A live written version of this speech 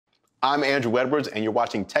I'm Andrew Edwards, and you're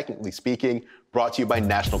watching Technically Speaking, brought to you by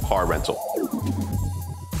National Car Rental.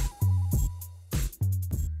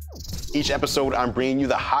 Each episode, I'm bringing you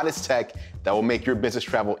the hottest tech that will make your business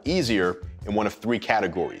travel easier in one of three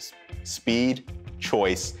categories: speed,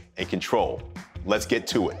 choice, and control. Let's get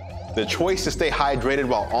to it. The choice to stay hydrated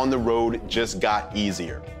while on the road just got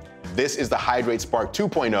easier. This is the Hidrate Spark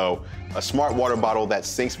 2.0, a smart water bottle that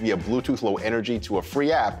syncs via Bluetooth Low Energy to a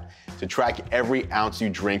free app to track every ounce you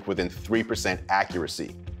drink within 3%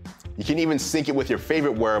 accuracy. You can even sync it with your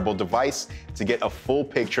favorite wearable device to get a full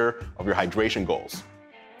picture of your hydration goals.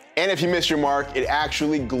 And if you missed your mark, it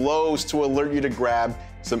actually glows to alert you to grab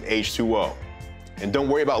some H2O. And don't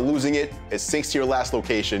worry about losing it, it syncs to your last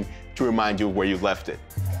location to remind you of where you left it.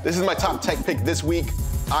 This is my top tech pick this week.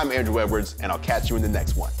 I'm Andrew Edwards, and I'll catch you in the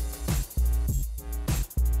next one.